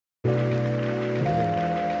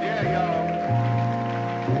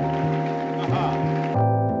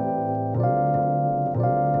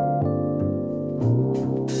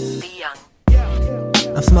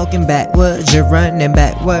smoking backwoods, you're running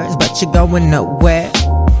backwards, but you're going nowhere.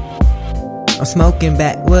 I'm smoking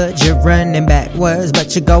backwoods, you're running backwards,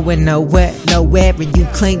 but you're going nowhere, nowhere. And you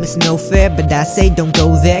claim it's no fair, but I say don't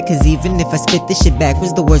go there, cause even if I spit this shit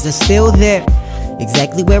backwards, the words are still there.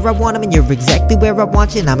 Exactly where I want them, and you're exactly where I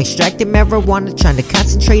want you. And I'm extracting marijuana, trying to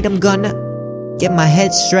concentrate, I'm gonna get my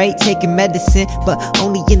head straight, taking medicine, but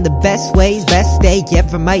only in the best ways. Best day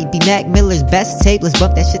ever might be Mac Miller's best tape. Let's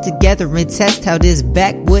bump that shit together and test how this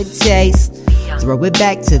backwood tastes. Throw it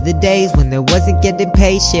back to the days when there wasn't getting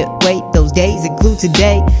paid. Shit, wait, those days include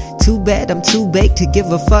today. Too bad I'm too baked to give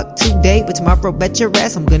a fuck today, but tomorrow bet your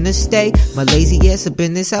ass I'm gonna stay my lazy ass up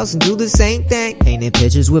in this house and do the same thing. Painting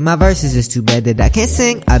pictures with my verses, it's too bad that I can't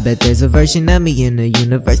sing. I bet there's a version of me in the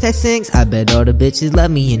universe that sings. I bet all the bitches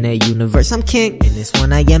love me in that universe, I'm king. In this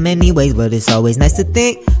one I am anyways, but it's always nice to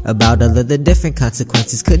think about all of the different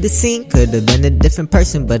consequences could have seen. Could have been a different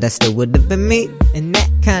person, but I still would have been me. And that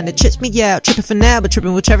kinda trips me out, tripping for now, but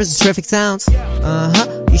tripping with Trevor's terrific sounds.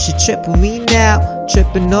 You should trip with me now,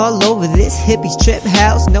 tripping all over this hippie's trip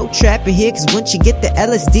house. No trapper here, cause once you get the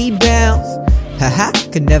LSD bounce, haha,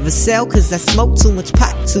 could never sell cause I smoke too much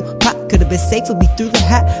pot. Too pot could've been safe for me through the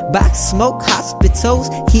hot box. Smoke hospitals,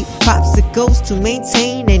 keep popsicles to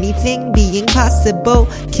maintain anything being possible.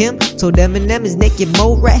 Kim told Eminem his naked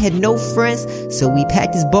mole rat had no friends, so we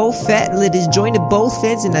packed his bowl fat, lit his joint at both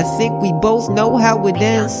ends, and I think we both know how it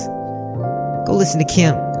ends. Go listen to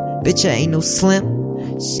Kim, bitch I ain't no Slim.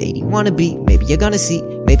 Shady wannabe, maybe you're gonna see,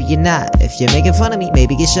 maybe you're not. If you're making fun of me,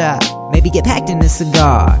 maybe get shot, maybe get packed in a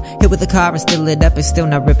cigar, hit with a car and still lit up and still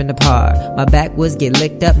not ripping apart. My backwoods get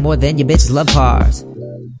licked up more than your bitches love bars.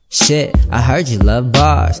 Shit, I heard you love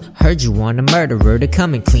bars, heard you want a murderer to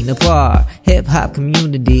come and clean up our hip-hop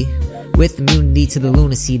community, with immunity to the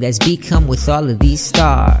lunacy that's become with all of these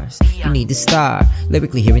stars. You need to start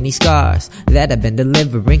lyrically hearing these scars that I've been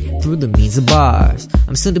delivering through the means of bars.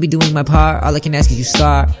 I'm soon to be doing my part, all I can ask is you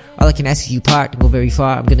start, all I can ask is you part to go very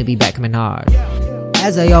far. I'm gonna be back coming hard,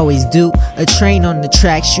 as I always do. A train on the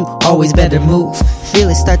tracks, you always better move. Feel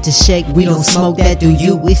it start to shake, we don't smoke that, do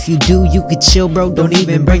you? If you do, you could chill bro, don't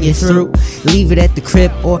even bring it through. Leave it at the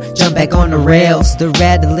crib or jump back on the rails. The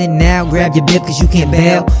rattling now, grab your bib cause you can't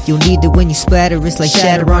bail. You'll need it when you splatter, it's like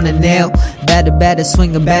shatter on a nail. Batter, batter,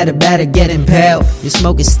 swing a batter, batter, get impaled. You're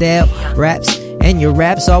smoking stale raps, and your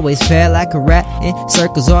raps always fail like a rat in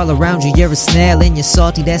circles all around you. You're a snail and you're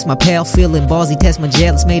salty, that's my pal. Feeling ballsy, test my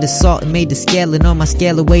jail. It's made of salt and made the scaling on my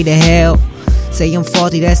scale away to hell. Say I'm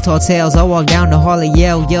faulty, that's tall tales. I walk down the hall of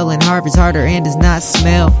Yale, yelling Harvard's harder and does not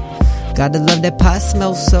smell. Gotta love that pot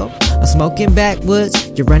smell, so I'm smoking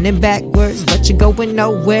backwoods. You're running backwards, but you're going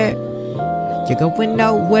nowhere. You're going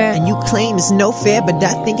nowhere, and you claim it's no fair, but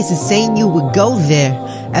I think it's insane you would go there.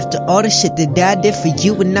 After all the shit that I did for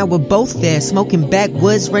you, and now we're both there. Smoking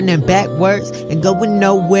backwoods, running backwards, and going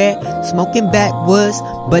nowhere. Smoking backwoods,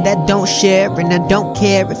 but I don't share, and I don't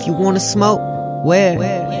care if you wanna smoke. Where?